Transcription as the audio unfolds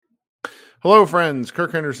Hello, friends.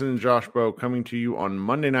 Kirk Henderson and Josh Bowe coming to you on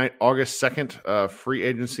Monday night, August 2nd. Free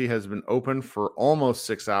agency has been open for almost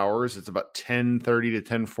 6 hours. It's about 10:30 to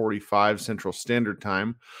 10:45 Central Standard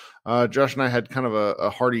Time. Josh and I had kind of a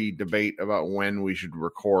hearty debate about when we should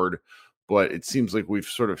record, but it seems like we've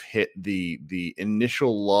sort of hit the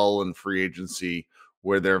initial lull in free agency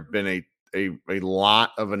where there have been a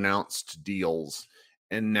lot of announced deals.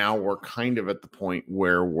 And now we're kind of at the point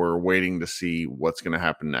where we're waiting to see what's going to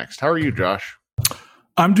happen next. How are you, Josh?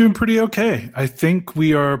 I'm doing pretty okay. I think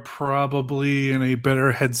we are probably in a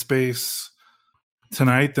better headspace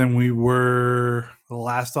tonight than we were the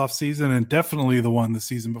last off season, and definitely the one the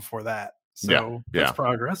season before that. So that's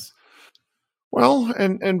progress. Well,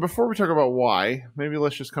 and before we talk about why, maybe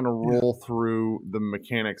let's just kind of roll through the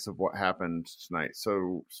mechanics of what happened tonight.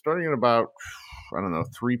 So starting at about,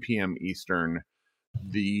 3 p.m. Eastern,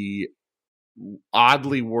 the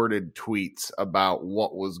oddly worded tweets about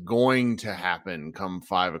what was going to happen come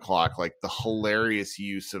 5 o'clock, like the hilarious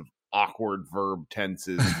use of awkward verb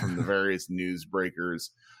tenses from the various news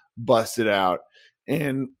breakers busted out.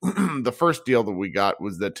 And the first deal that we got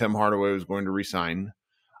was that Tim Hardaway was going to resign.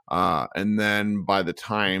 And then by the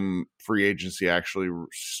time free agency actually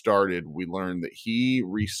started, we learned that he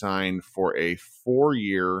re-signed for a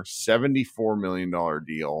 4-year, $74 million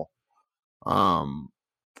deal.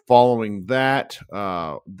 Following that,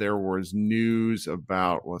 there was news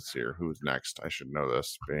about, let's see here, who's next? I should know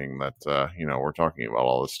this, being that, we're talking about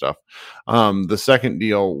all this stuff. The second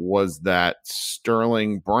deal was that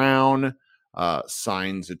Sterling Brown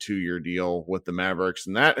signs a 2-year deal with the Mavericks,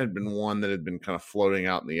 and that had been one that had been kind of floating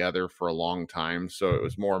out in the ether for a long time, so it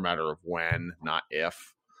was more a matter of when, not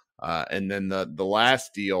if. And then the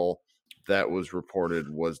last deal that was reported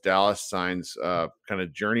was Dallas signs kind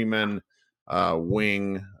of journeyman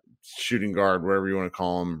wing, shooting guard, whatever you want to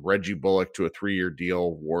call him, Reggie Bullock, to a 3-year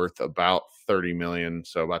deal worth about $30 million,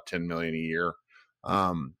 so about $10 million a year.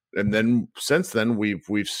 And then since then,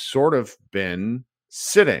 we've sort of been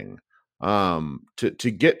sitting.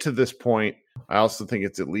 To get to this point, I also think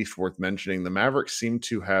it's at least worth mentioning the Mavericks seem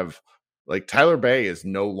to have, like, Tyler Bey is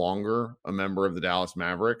no longer a member of the Dallas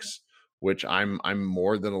Mavericks, which I'm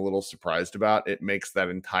more than a little surprised about. It makes that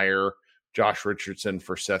entire Josh Richardson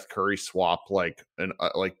for Seth Curry swap like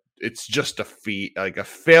it's just a feat, like a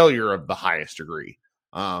failure of the highest degree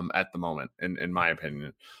at the moment, in my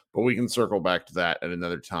opinion. But we can circle back to that at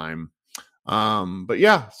another time. But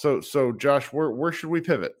yeah, so Josh, where should we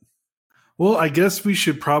pivot? Well, I guess we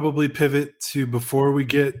should probably pivot to, before we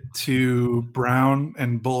get to Brown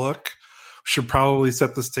and Bullock, we should probably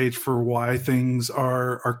set the stage for why things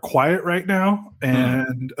are quiet right now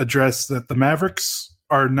and address that the Mavericks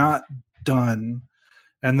are not done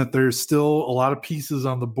and that there's still a lot of pieces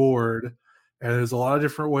on the board and there's a lot of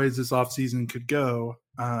different ways this offseason could go,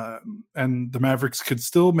 and the Mavericks could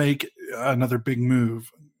still make another big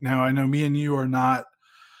move. Now, I know me and you are not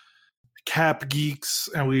cap geeks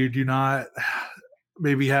and we do not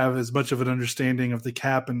maybe have as much of an understanding of the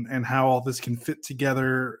cap and how all this can fit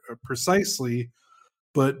together precisely,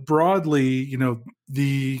 but broadly,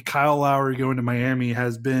 the Kyle Lowry going to Miami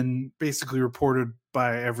has been basically reported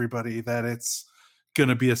by everybody that it's going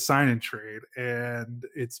to be a sign and trade, and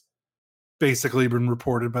it's basically been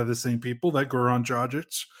reported by the same people that Goran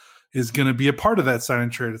Dragic is going to be a part of that sign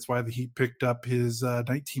and trade. It's why the Heat picked up his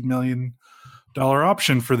 $19 million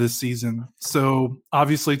option for this season. So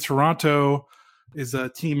obviously Toronto is a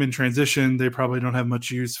team in transition. They probably don't have much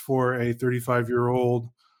use for a 35-year-old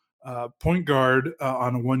point guard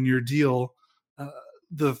on a 1-year deal.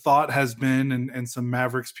 The thought has been, and some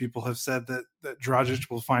Mavericks people have said that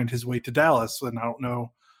Dragic will find his way to Dallas. And I don't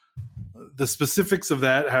know, the specifics of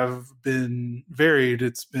that have been varied.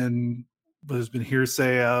 There's been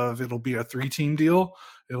hearsay of it'll be a 3-team deal.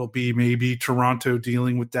 It'll be maybe Toronto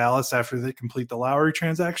dealing with Dallas after they complete the Lowry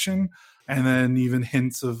transaction, and then even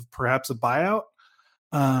hints of perhaps a buyout.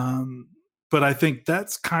 But I think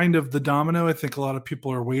that's kind of the domino I think a lot of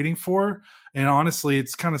people are waiting for. And honestly,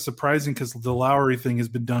 it's kind of surprising because the Lowry thing has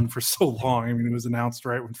been done for so long. I mean, it was announced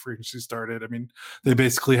right when free agency started. I mean, they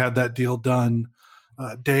basically had that deal done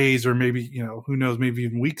days or maybe, who knows, maybe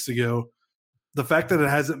even weeks ago. The fact that it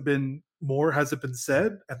hasn't been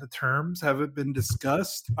said and the terms haven't been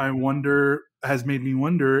discussed, has made me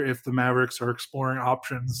wonder if the Mavericks are exploring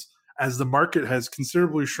options as the market has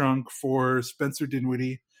considerably shrunk for Spencer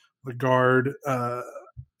Dinwiddie, the guard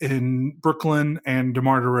in Brooklyn, and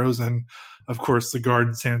DeMar DeRozan, of course, the guard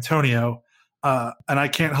in San Antonio. And I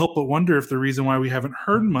can't help but wonder if the reason why we haven't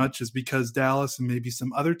heard much is because Dallas and maybe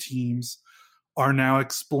some other teams are now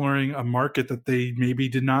exploring a market that they maybe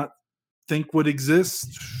did not think would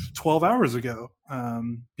exist 12 hours ago.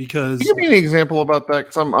 Because give me an example about that,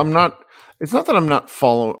 because I'm not. It's not that I'm not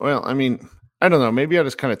following. Well, I mean, I don't know. Maybe I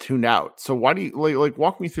just kind of tuned out. So why do you like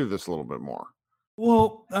walk me through this a little bit more?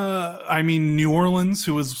 Well, I mean, New Orleans,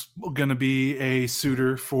 who was going to be a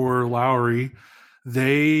suitor for Lowry,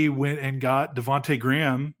 they went and got Devonte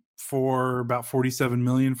Graham for about 47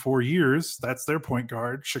 million 4 years. That's their point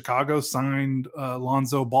guard. Chicago signed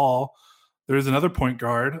Lonzo Ball. There's another point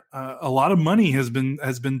guard. A lot of money has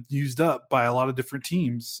been used up by a lot of different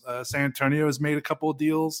teams. San Antonio has made a couple of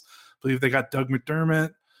deals. I believe they got Doug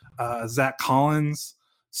McDermott, Zach Collins.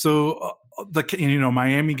 So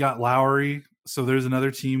Miami got Lowry. So there's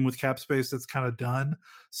another team with cap space that's kind of done.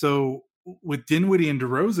 So with Dinwiddie and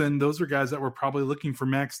DeRozan, those are guys that were probably looking for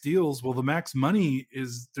max deals. Well, the max money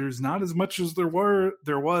there's not as much as there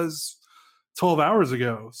was 12 hours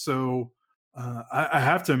ago. So I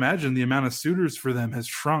have to imagine the amount of suitors for them has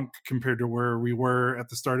shrunk compared to where we were at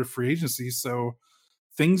the start of free agency. So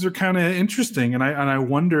things are kind of interesting, and I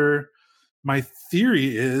wonder. My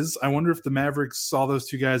theory is, I wonder if the Mavericks saw those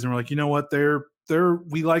two guys and were like, you know what,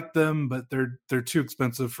 we like them, but they're too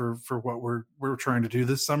expensive for what we're trying to do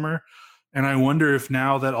this summer. And I wonder if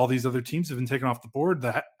now that all these other teams have been taken off the board,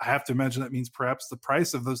 that I have to imagine that means perhaps the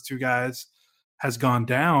price of those two guys has gone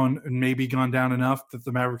down, and maybe gone down enough that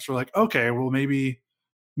the Mavericks are like, okay, well maybe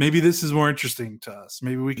this is more interesting to us.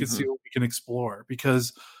 Maybe we can see what we can explore,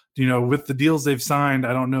 because with the deals they've signed,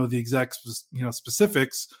 I don't know the exact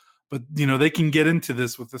specifics, but they can get into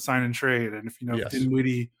this with the sign and trade. And if Yes.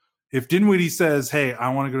 if Dinwiddie says, hey, I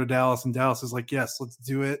want to go to Dallas, and Dallas is like, yes, let's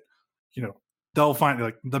do it, they'll find,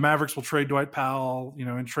 like, the Mavericks will trade Dwight Powell,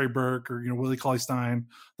 and Trey Burke, or Willie Cauley-Stein.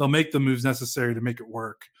 They'll make the moves necessary to make it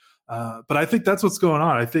work. But I think that's what's going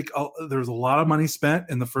on. I think there's a lot of money spent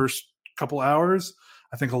in the first couple hours.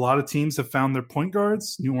 I think a lot of teams have found their point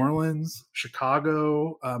guards: New Orleans,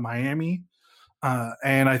 Chicago, Miami.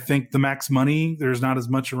 And I think the max money, there's not as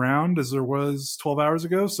much around as there was 12 hours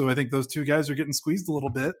ago. So I think those two guys are getting squeezed a little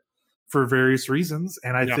bit for various reasons.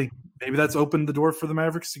 And I think maybe that's opened the door for the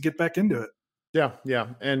Mavericks to get back into it. Yeah.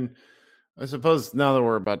 And I suppose now that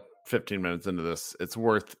we're about 15 minutes into this, it's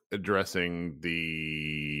worth addressing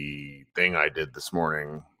the thing I did this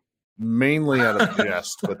morning, mainly out of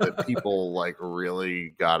jest, but that people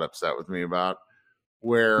really got upset with me about.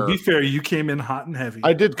 Where, to be fair, you came in hot and heavy.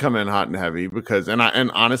 I did come in hot and heavy because, and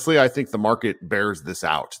honestly, I think the market bears this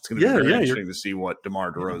out. It's going to be very interesting to see what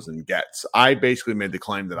DeMar DeRozan gets. I basically made the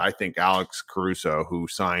claim that I think Alex Caruso, who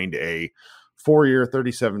signed a 4-year,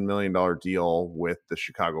 $37 million deal with the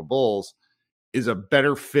Chicago Bulls, is a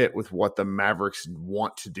better fit with what the Mavericks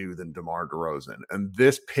want to do than DeMar DeRozan. And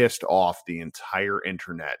this pissed off the entire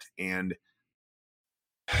internet. And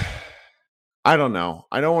I don't know.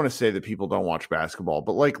 I don't want to say that people don't watch basketball,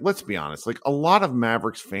 but let's be honest. A lot of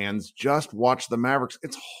Mavericks fans just watch the Mavericks.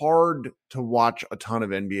 It's hard to watch a ton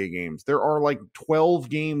of NBA games. There are 12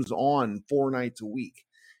 games on 4 nights a week.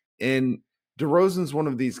 And DeRozan's one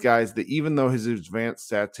of these guys that, even though his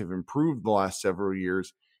advanced stats have improved the last several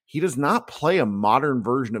years, he does not play a modern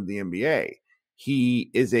version of the NBA.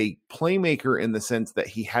 He is a playmaker in the sense that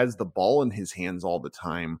he has the ball in his hands all the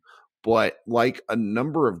time. But like a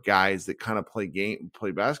number of guys that kind of play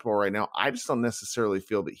basketball right now, I just don't necessarily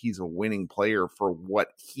feel that he's a winning player for what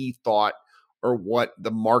he thought, or what the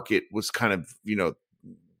market was kind of,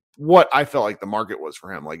 what I felt like the market was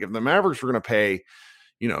for him. If the Mavericks were going to pay,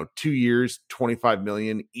 2 years, $25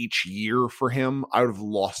 million each year for him, I would have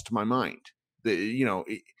lost my mind.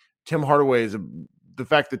 Tim Hardaway the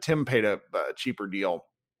fact that Tim paid a cheaper deal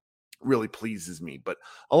really pleases me, but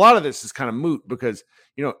a lot of this is kind of moot because,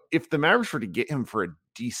 if the Mavericks were to get him for a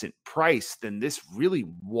decent price, then this really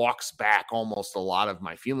walks back almost a lot of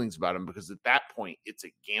my feelings about him, because at that point it's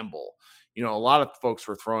a gamble. A lot of folks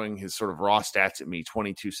were throwing his sort of raw stats at me,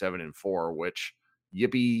 22, 7, and 4, which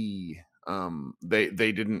yippee.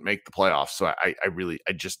 They didn't make the playoffs, so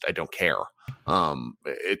I don't care.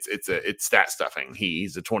 It's stat stuffing.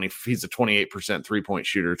 He's a 28% 3-point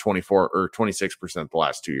shooter, 24 or 26% the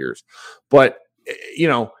last 2 years. But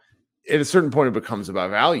at a certain point it becomes about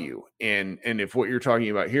value. And if what you're talking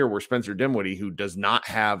about here, where Spencer Dinwiddie, who does not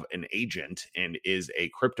have an agent and is a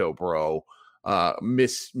crypto bro,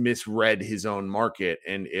 misread his own market,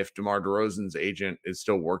 and if DeMar DeRozan's agent is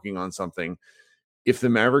still working on something, if the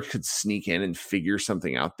Mavericks could sneak in and figure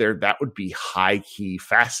something out there, that would be high key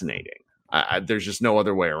fascinating. There's just no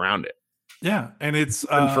other way around it. Yeah. And it's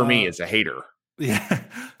for me as a hater. Yeah,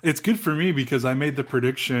 it's good for me because I made the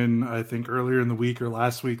prediction, I think earlier in the week or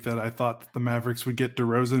last week, that I thought that the Mavericks would get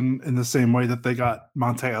DeRozan in the same way that they got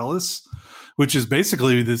Monte Ellis, which is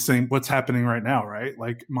basically the same what's happening right now, right?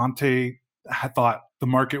 Like Monte had thought the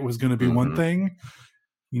market was going to be one thing.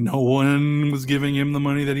 No one was giving him the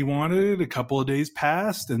money that he wanted. A couple of days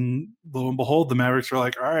passed, and lo and behold, the Mavericks were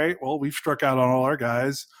like, all right, well, we've struck out on all our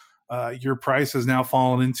guys. Your price has now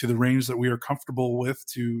fallen into the range that we are comfortable with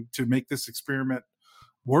to make this experiment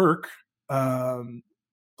work.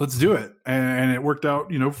 Let's do it. And it worked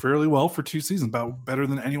out, fairly well for 2 seasons, about better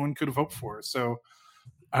than anyone could have hoped for. So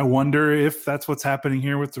I wonder if that's what's happening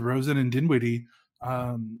here with DeRozan and Dinwiddie.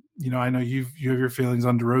 I know you have your feelings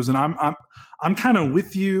on DeRozan. I'm kind of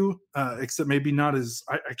with you, except maybe not as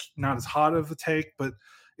not as hot of a take, but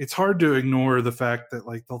it's hard to ignore the fact that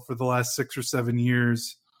like for the last 6 or 7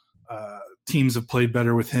 years, teams have played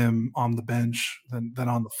better with him on the bench than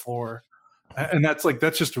on the floor, and that's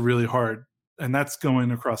just a really hard, and that's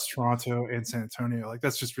going across Toronto and San Antonio. Like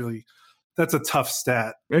that's a tough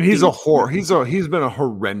stat. And he's been a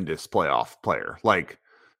horrendous playoff player. Like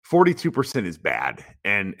 42% is bad.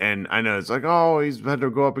 And I know it's like, oh, he's had to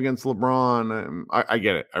go up against LeBron. I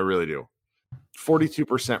get it. I really do.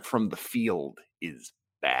 42% from the field is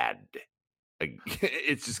bad.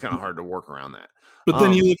 It's just kind of hard to work around that. But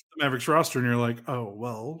then you look at the Mavericks roster and you're like, oh,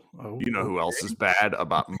 well. You know who else is bad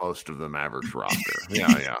about most of the Mavericks roster?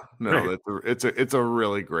 Yeah. No, right. It's a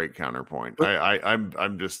really great counterpoint.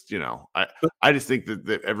 I'm just, I just think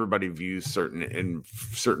that everybody views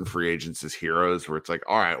certain free agents as heroes where it's like,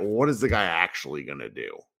 all right, well, what is the guy actually going to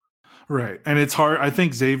do? Right. And it's hard. I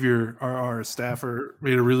think Xavier, our staffer,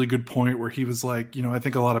 made a really good point where he was like, I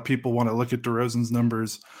think a lot of people want to look at DeRozan's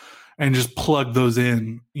numbers and just plug those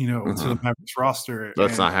in, to the Mavericks roster.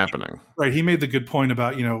 That's not happening. Right. He made the good point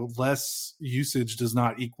about, less usage does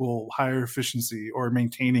not equal higher efficiency or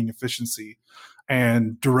maintaining efficiency.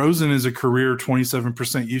 And DeRozan is a career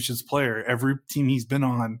 27% usage player. Every team he's been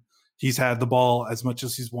on, he's had the ball as much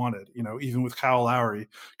as he's wanted, even with Kyle Lowry.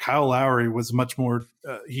 Kyle Lowry was much more,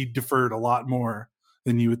 he deferred a lot more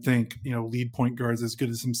than you would think, lead point guards as good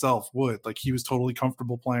as himself would. Like he was totally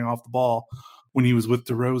comfortable playing off the ball when he was with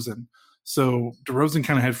DeRozan. So DeRozan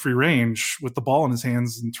kind of had free range with the ball in his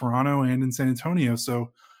hands in Toronto and in San Antonio.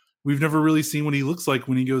 So we've never really seen what he looks like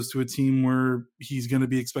when he goes to a team where he's going to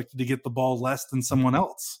be expected to get the ball less than someone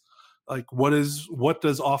else. Like what does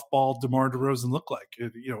off-ball DeMar DeRozan look like?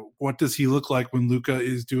 What does he look like when Luka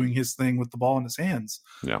is doing his thing with the ball in his hands?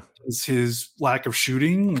 Yeah. Is his lack of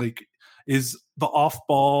shooting, is the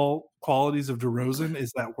off-ball qualities of DeRozan,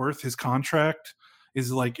 is that worth his contract?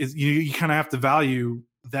 You kind of have to value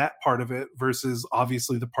that part of it versus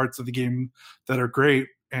obviously the parts of the game that are great.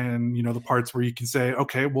 And, the parts where you can say,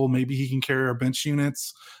 okay, well, maybe he can carry our bench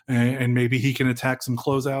units and maybe he can attack some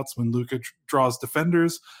closeouts when Luka draws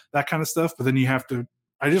defenders, that kind of stuff. But then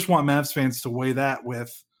I just want Mavs fans to weigh that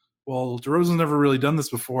with, well, DeRozan's never really done this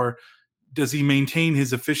before. Does he maintain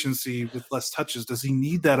his efficiency with less touches? Does he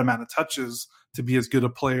need that amount of touches to be as good a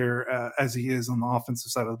player as he is on the offensive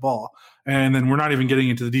side of the ball? And then we're not even getting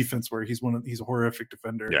into the defense where he's a horrific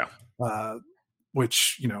defender. Yeah.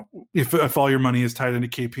 Which, if all your money is tied into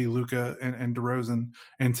KP, Luka, and DeRozan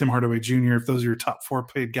and Tim Hardaway Jr., if those are your top 4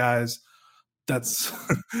 paid guys, that's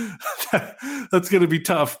that's going to be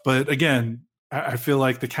tough. But again, I feel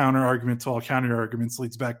like the counter argument to all counter arguments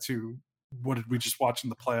leads back to what did we just watch in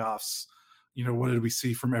the playoffs? What did we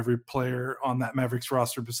see from every player on that Mavericks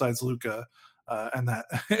roster besides Luka? And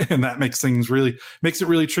that makes it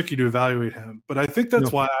really tricky to evaluate him. But I think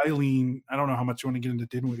that's why I don't know how much you want to get into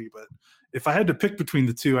Dinwiddie, but if I had to pick between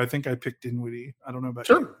the two, I think I picked Dinwiddie. I don't know about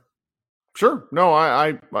you. Sure. No,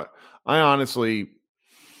 I honestly,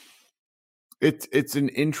 it's an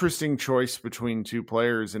interesting choice between two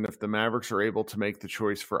players. And if the Mavericks are able to make the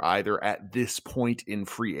choice for either at this point in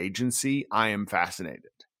free agency, I am fascinated.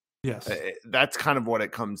 Yes. That's kind of what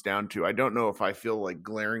it comes down to. I don't know if I feel like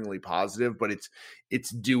glaringly positive, but it's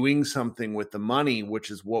doing something with the money,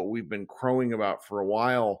 which is what we've been crowing about for a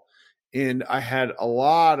while. And I had a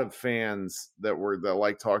lot of fans that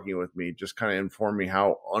like talking with me, just kind of inform me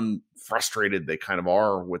how unfrustrated they kind of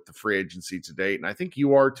are with the free agency to date. And I think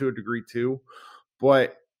you are to a degree too,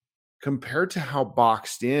 but compared to how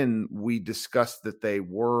boxed in we discussed that they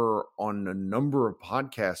were on a number of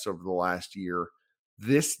podcasts over the last year,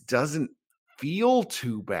 this doesn't feel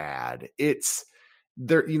too bad. It's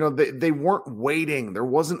there, they weren't waiting. There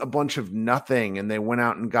wasn't a bunch of nothing and they went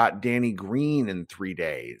out and got Danny Green in 3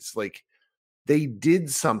 days. Like they did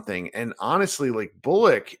something. And honestly, like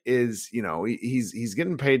Bullock is, he's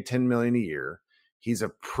getting paid $10 million a year. He's a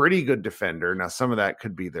pretty good defender. Now, some of that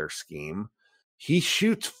could be their scheme. He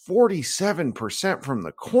shoots 47% from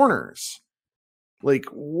the corners. Like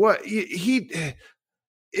what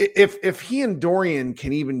if he and Dorian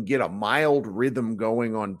can even get a mild rhythm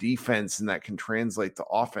going on defense and that can translate to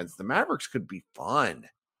offense, the Mavericks could be fun.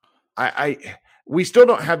 We still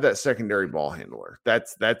don't have that secondary ball handler.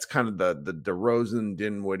 That's kind of the DeRozan,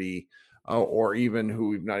 Dinwiddie, or even who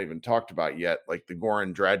we've not even talked about yet, like the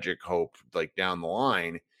Goran Dragic hope, like down the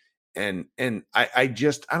line. And I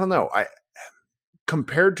don't know. I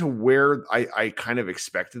compared to where I kind of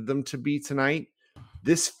expected them to be tonight,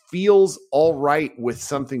 this feels all right with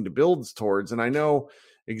something to build towards. And I know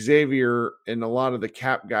Xavier and a lot of the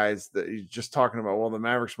cap guys that he's just talking about, well, the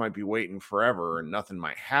Mavericks might be waiting forever and nothing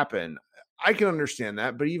might happen. I can understand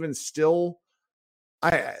that, but even still,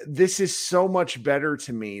 this is so much better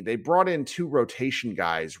to me. They brought in 2 rotation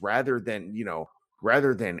guys rather than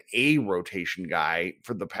a rotation guy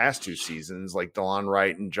for the past 2 seasons, like DeLon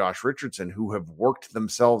Wright and Josh Richardson, who have worked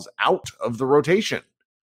themselves out of the rotation.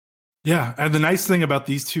 Yeah, and the nice thing about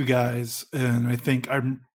these 2 guys, and I think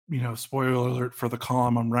spoiler alert for the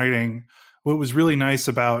column I'm writing, what was really nice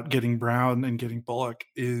about getting Brown and getting Bullock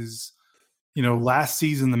is, last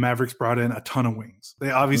season the Mavericks brought in a ton of wings. They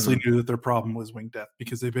obviously knew that their problem was wing depth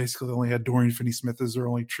because they basically only had Dorian Finney-Smith as their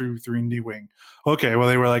only true 3-and-D wing. Okay, well,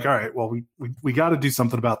 they were like, all right, well, we got to do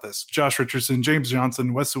something about this. Josh Richardson, James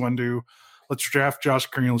Johnson, Wes Iwundu, let's draft Josh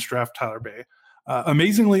Green, let's draft Tyler Bay.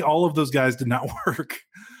 Amazingly, all of those guys did not work.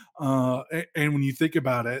 And when you think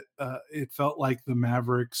about it, it felt like the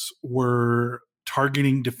Mavericks were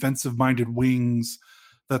targeting defensive-minded wings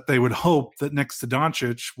that they would hope that next to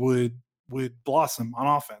Doncic would blossom on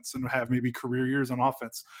offense and have maybe career years on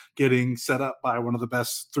offense, getting set up by one of the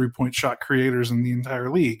best three-point shot creators in the entire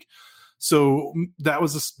league. So that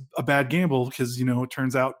was a bad gamble because, it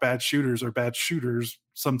turns out bad shooters are bad shooters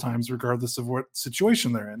sometimes, regardless of what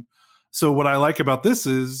situation they're in. So what I like about this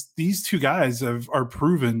is these 2 guys are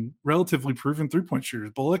relatively proven three-point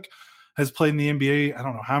shooters. Bullock has played in the NBA, I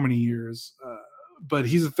don't know how many years, but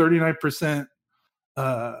he's a 39%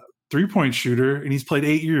 three-point shooter, and he's played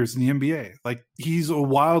 8 years in the NBA. Like, he's a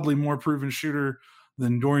wildly more proven shooter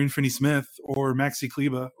than Dorian Finney-Smith or Maxi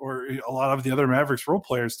Kleber or a lot of the other Mavericks role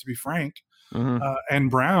players, to be frank. Mm-hmm. And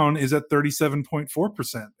Brown is at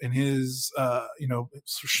 37.4% in his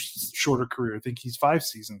shorter career. I think he's 5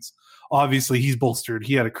 seasons. Obviously, he's bolstered.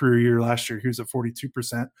 He had a career year last year. He was at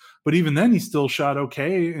 42%. But even then, he still shot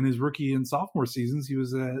okay in his rookie and sophomore seasons. He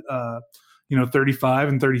was at 35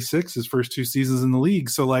 and 36 his first 2 seasons in the league.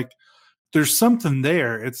 So, like, there's something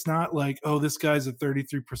there. It's not like, oh, this guy's a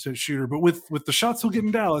 33% shooter, but with the shots he'll get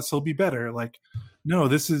in Dallas, he'll be better. Like, no,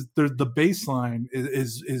 this is the baseline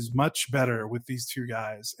is much better with these 2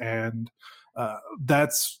 guys, and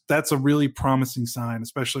that's a really promising sign,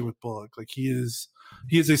 especially with Bullock. Like, he is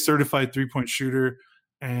a certified 3-point shooter,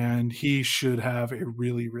 and he should have a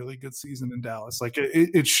really, really good season in Dallas. Like,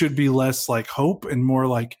 it should be less like hope and more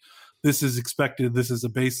like, this is expected, this is a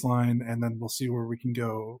baseline, and then we'll see where we can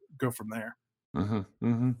go from there.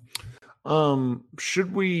 Mm-hmm, mm-hmm.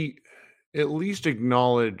 Should we at least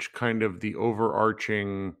acknowledge kind of the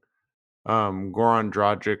overarching Goran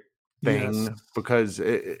Dragic thing? Yes. Because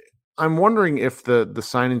I'm wondering if the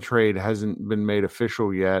sign and trade hasn't been made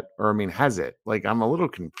official yet, or has it? Like, I'm a little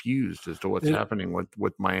confused as to what's happening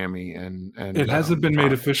with Miami and it hasn't been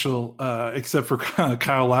made official, except for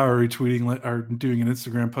Kyle Lowry tweeting or doing an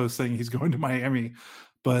Instagram post saying he's going to Miami.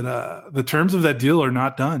 But the terms of that deal are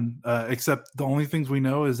not done, except the only things we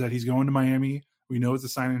know is that he's going to Miami. We know it's a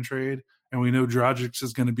sign and trade, and we know Dragic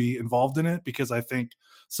is going to be involved in it because I think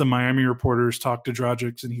some Miami reporters talked to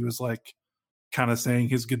Dragic and he was like, kind of saying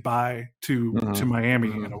his goodbye to Miami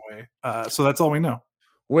in a way. So that's all we know.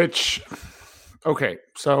 Okay,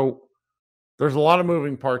 so there's a lot of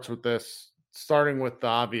moving parts with this, starting with the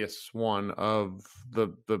obvious one of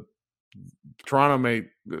the Toronto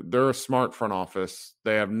they're a smart front office.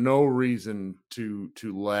 They have no reason to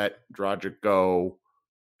let Dragic go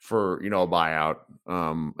for, a buyout,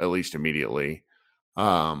 at least immediately.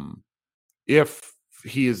 If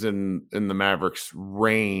he is in the Mavericks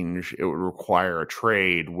range, it would require a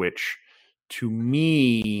trade, which to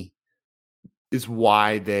me is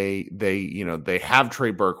why they have Trey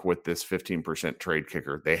Burke with this 15% trade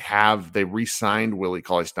kicker. They re-signed Willie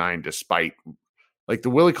Cauley-Stein despite, like, the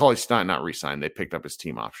Willie Cauley-Stein not re-signed, they picked up his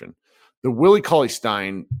team option. The Willie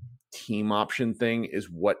Cauley-Stein team option thing is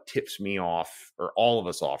what tips me off, or all of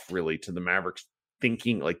us off, really, to the Mavericks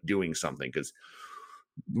thinking, like, doing something, because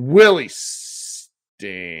Willie stinks.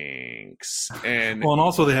 And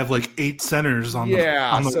also they have like 8 centers on the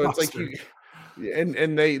so it's roster. Like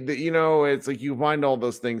and they it's like you find all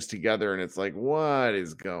those things together and it's like, what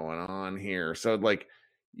is going on here? So, like,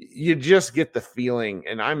 you just get the feeling,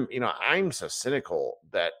 and I'm so cynical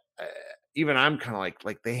that even I'm kind of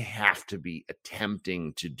like they have to be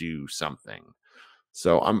attempting to do something.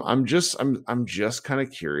 So I'm just kind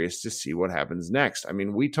of curious to see what happens next. I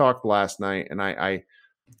mean, we talked last night, and I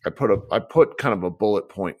put kind of a bullet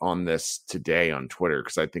point on this today on Twitter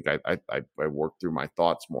because I think I worked through my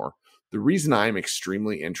thoughts more. The reason I'm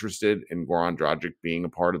extremely interested in Goran Dragic being a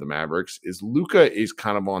part of the Mavericks is Luka is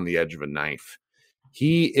kind of on the edge of a knife.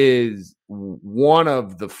 He is one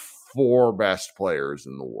of the 4 best players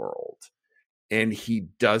in the world, and he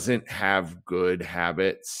doesn't have good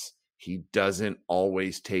habits. He doesn't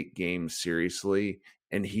always take games seriously,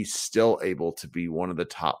 and he's still able to be one of the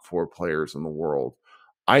top 4 players in the world.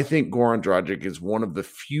 I think Goran Dragic is one of the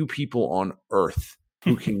few people on earth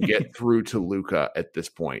who can get through to Luka at this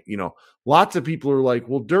point. You know, lots of people are like,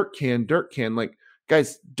 well, Dirk can. Like,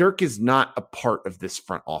 guys, Dirk is not a part of this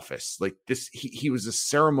front office. Like this, he was a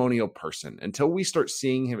ceremonial person. Until we start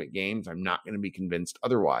seeing him at games, I'm not going to be convinced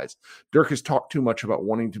otherwise. Dirk has talked too much about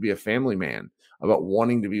wanting to be a family man, about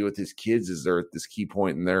wanting to be with his kids as they're at this key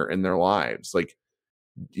point in their lives. Like,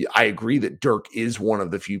 I agree that Dirk is one of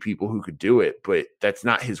the few people who could do it, but that's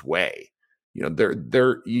not his way. You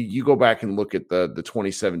know, you go back and look at the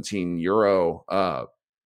 2017 Euro, I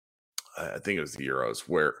think it was the Euros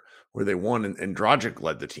where they won and Dragic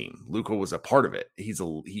led the team. Luka was a part of it.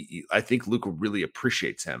 I think Luka really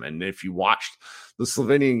appreciates him. And if you watched the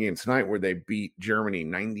Slovenian game tonight where they beat Germany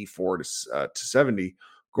 94 to 70,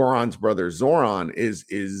 Goran's brother Zoran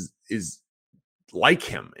is like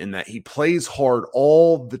him in that he plays hard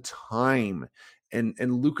all the time,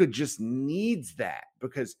 and Luka just needs that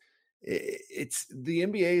because it's the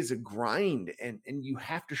NBA is a grind, and you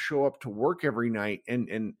have to show up to work every night,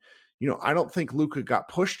 and you know, I don't think Luka got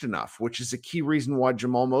pushed enough, which is a key reason why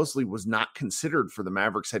Jamal Mosley was not considered for the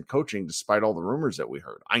Mavericks head coaching, despite all the rumors that we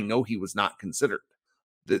heard. I know he was not considered.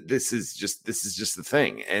 This is just the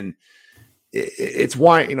thing, and it's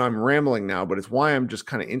why, you know, I'm rambling now, but it's why I'm just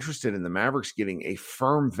kind of interested in the Mavericks getting a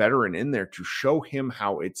firm veteran in there to show him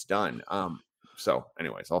how it's done. So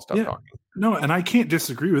anyways, I'll stop talking. No, and I can't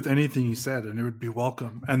disagree with anything you said, and it would be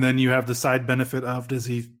welcome. And then you have the side benefit of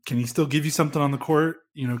can he still give you something on the court?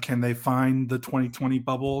 You know, can they find the 2020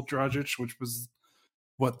 bubble Dragic, which was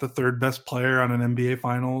the 3rd best player on an NBA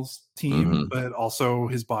Finals team, but also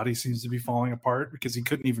his body seems to be falling apart because he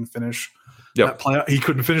couldn't even finish that playoff. He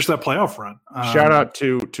couldn't finish that playoff run. Shout out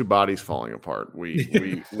to bodies falling apart. We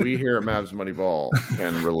here at Mavs Moneyball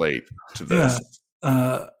can relate to this.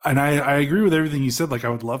 And I agree with everything you said. Like, I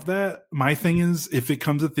would love that. My thing is, if it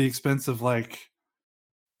comes at the expense of like,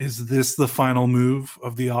 is this the final move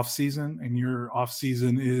of the offseason? And your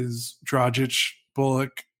offseason is Dragic,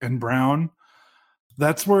 Bullock, and Brown.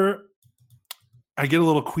 That's where I get a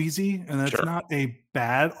little queasy, and that's not a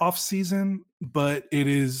bad offseason, but it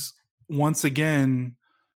is, once again,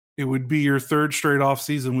 it would be your 3rd straight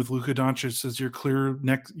offseason with Luka Doncic as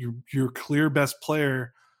your clear best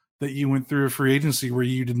player that you went through a free agency where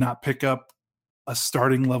you did not pick up a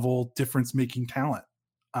starting level difference making talent.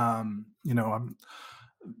 You know,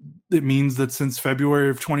 it means that since February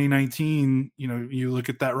of 2019, you know, you look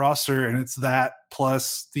at that roster and it's that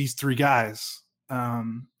plus these 3 guys.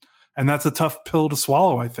 And that's a tough pill to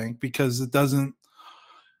swallow, I think, because that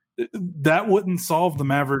wouldn't solve the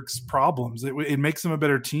Mavericks' problems. It makes them a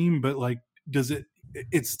better team, but like,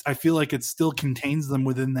 I feel like it still contains them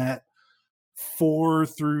within that 4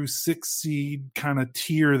 through 6 seed kind of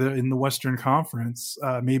tier in the Western Conference.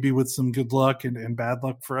 Maybe with some good luck and bad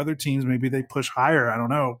luck for other teams, maybe they push higher. I don't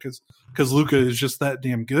know, because Luka is just that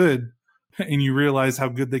damn good, and you realize how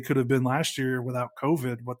good they could have been last year without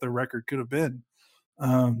COVID, what their record could have been.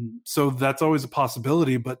 So that's always a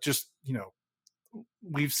possibility, but just, you know,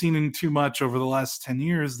 we've seen in too much over the last 10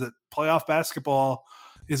 years that playoff basketball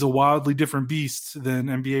is a wildly different beast than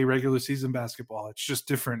NBA regular season basketball. It's just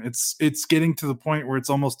different. It's getting to the point where it's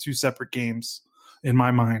almost 2 separate games in my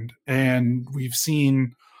mind. And we've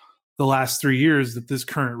seen the last 3 years that this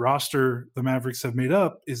current roster the Mavericks have made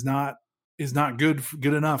up is not good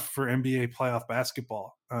enough for NBA playoff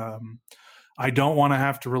basketball. I don't want to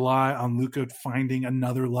have to rely on Luka finding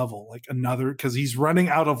another level, because he's running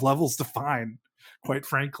out of levels to find, quite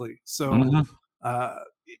frankly. So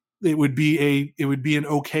it would be an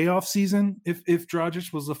okay off season if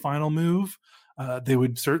Dragic was the final move. They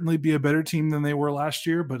would certainly be a better team than they were last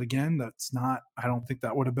year, but again, I don't think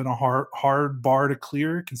that would have been a hard bar to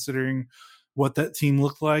clear, considering what that team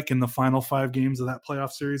looked like in the final 5 games of that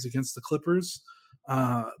playoff series against the Clippers.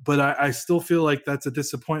 But I still feel like that's a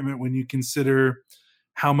disappointment when you consider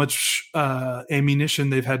how much ammunition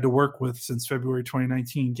they've had to work with since February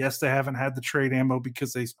 2019. Yes, they haven't had the trade ammo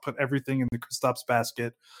because they put everything in the Kristaps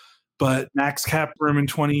basket, but max cap room in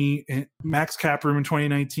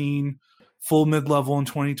 2019, full mid level in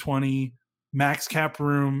 2020, max cap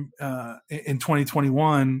room in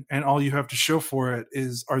 2021, and all you have to show for it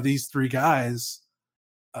are these three guys.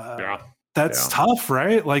 That's tough,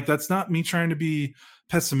 right? Like, that's not me trying to be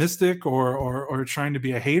pessimistic or trying to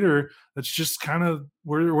be a hater. That's just kind of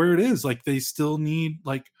where it is. Like, they still need,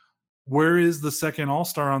 like, where is the second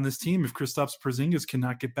all-star on this team if Kristaps Porzingis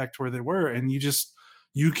cannot get back to where they were? And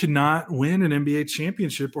you cannot win an NBA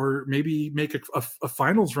championship or maybe make a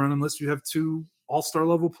finals run unless you have two all-star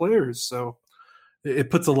level players. So it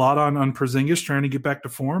puts a lot on Porzingis trying to get back to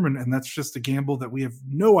form, and that's just a gamble that we have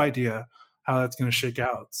no idea how that's going to shake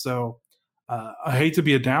out. So I hate to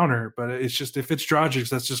be a downer, but it's just, if it's Dragic,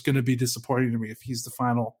 that's just going to be disappointing to me if he's the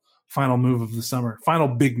final move of the summer, final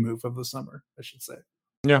big move of the summer, I should say.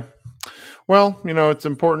 Yeah. Well, it's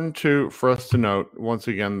important for us to note once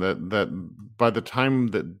again that by the time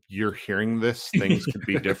that you're hearing this, things could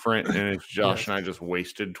be different. And it's Josh and I just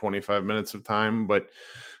wasted 25 minutes of time, but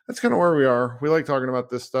that's kind of where we are. We like talking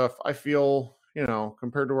about this stuff. I feel,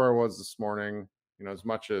 compared to where I was this morning, as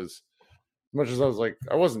much as I was like,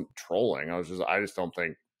 I wasn't trolling. I just don't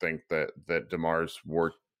think that DeMar's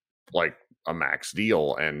worth like a max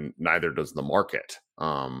deal, and neither does the market.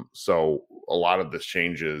 So a lot of this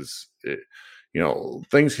changes,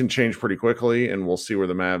 things can change pretty quickly, and we'll see where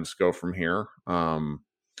the Mavs go from here. And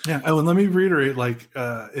let me reiterate, like,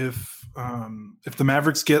 if the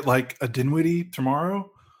Mavericks get like a Dinwiddie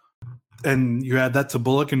tomorrow and you add that to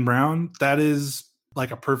Bullock and Brown, that is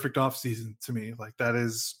like a perfect offseason to me. Like, that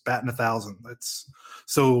is batting 1,000.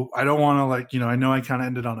 So I don't want to, like, I know I kind of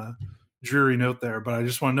ended on a dreary note there, but I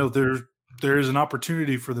just want to know there is an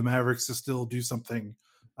opportunity for the Mavericks to still do something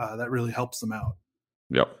that really helps them out.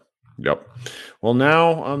 Yep. Well,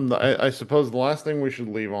 now I suppose the last thing we should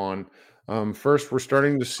leave on. First, we're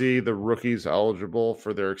starting to see the rookies eligible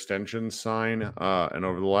for their extensions sign. And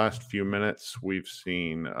over the last few minutes, we've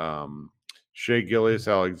seen Shai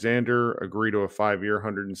Gilgeous-Alexander agree to a 5-year,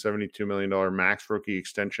 $172 million max rookie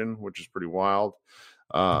extension, which is pretty wild.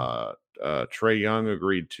 Trae Young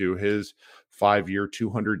agreed to his 5-year,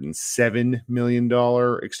 $207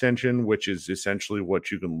 million extension, which is essentially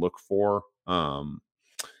what you can look for.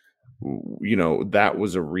 That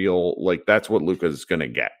was a real, like, that's what Luka's going to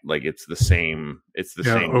get. Like, it's the same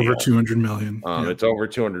over deal. $200 million. It's over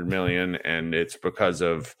 $200 million, and it's because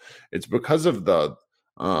of the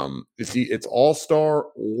it's all-star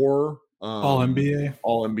or all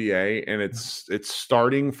NBA, and it's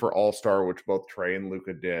starting for all-star, which both Trae and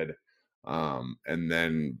Luka did, and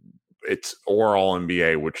then it's or all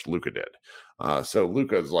NBA, which Luka did. So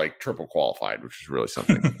Luka's like triple qualified, which is really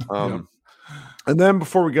something. And then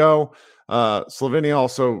before we go, Slovenia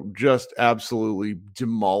also just absolutely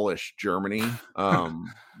demolished Germany,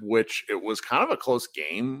 which it was kind of a close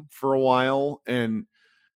game for a while. And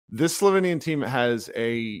this Slovenian team has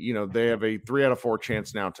they have a 3 out of 4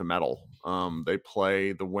 chance now to medal. They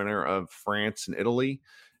play the winner of France and Italy,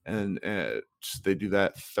 and they do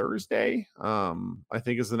that Thursday. I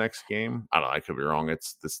think is the next game. I don't know. I could be wrong.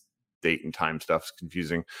 It's this date and time stuff's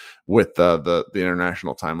confusing with the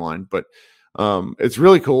international timeline, but it's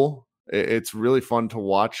really cool. It's really fun to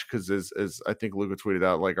watch because as I think Luka tweeted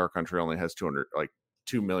out, like, our country only has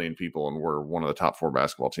 2 million people, and we're one of the top 4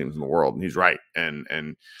 basketball teams in the world. And he's right. And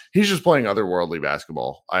he's just playing otherworldly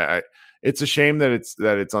basketball. It's a shame that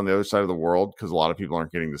it's on the other side of the world because a lot of people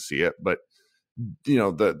aren't getting to see it. But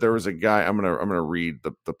there was a guy. I'm gonna read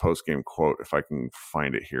the post game quote if I can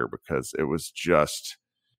find it here, because it was just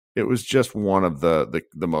one of the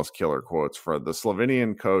most killer quotes for the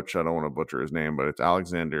Slovenian coach. I don't want to butcher his name, but it's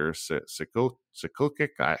Alexander Sikulkic.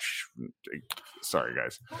 Sorry,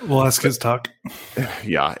 guys. Well, that's his talk.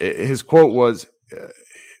 Yeah, his quote was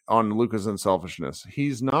on Luka's unselfishness.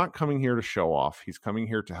 He's not coming here to show off. He's coming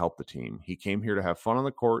here to help the team. He came here to have fun on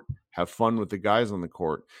the court, have fun with the guys on the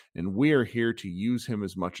court, and we are here to use him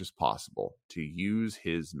as much as possible, to use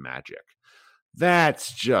his magic.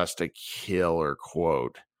 That's just a killer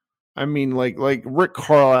quote. I mean, like Rick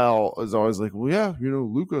Carlisle is always like, well, yeah,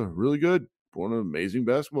 Luka, really good, one amazing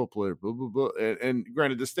basketball player, blah, blah, blah. And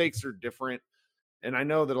granted, the stakes are different. And I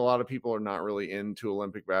know that a lot of people are not really into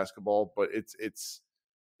Olympic basketball, but it's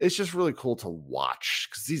just really cool to watch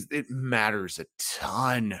because it matters a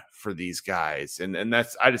ton for these guys. And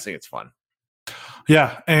I just think it's fun.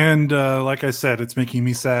 Yeah, and like I said, it's making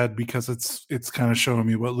me sad because it's kind of showing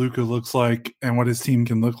me what Luka looks like and what his team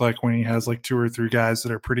can look like when he has like 2 or 3 guys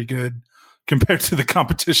that are pretty good compared to the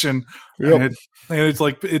competition. Yep. And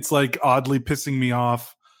it's like oddly pissing me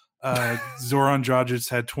off Zoran Dragic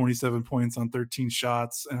had 27 points on 13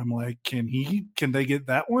 shots, and I'm like, can they get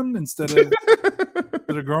that one instead of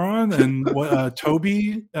Goran? And what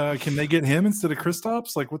Toby, can they get him instead of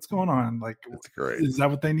Kristaps? Like, what's going on? Like, It's great. Is that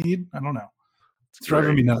what they need? I don't know. It's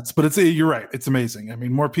driving me nuts, but you're right. It's amazing. I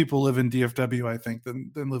mean, more people live in DFW, I think,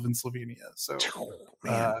 than live in Slovenia. So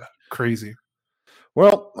crazy.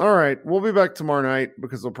 Well, all right. We'll be back tomorrow night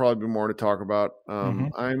because there'll probably be more to talk about. I'm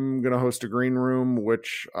going to host a green room,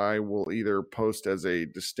 which I will either post as a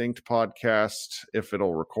distinct podcast if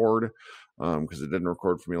it'll record, because it didn't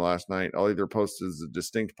record for me last night. I'll either post as a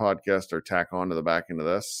distinct podcast or tack on to the back end of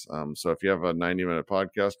this. So if you have a 90-minute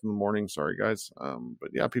podcast in the morning, sorry guys.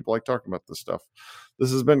 But yeah, people like talking about this stuff.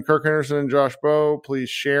 This has been Kirk Henderson and Josh Bowe. Please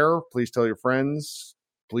share. Please tell your friends.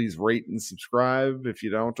 Please rate and subscribe if you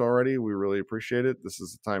don't already. We really appreciate it. This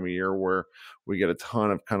is the time of year where we get a ton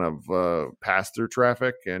of kind of pass-through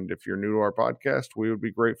traffic. And if you're new to our podcast, we would be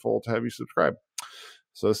grateful to have you subscribe.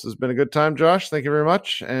 So this has been a good time, Josh. Thank you very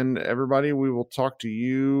much. And everybody, we will talk to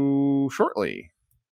you shortly.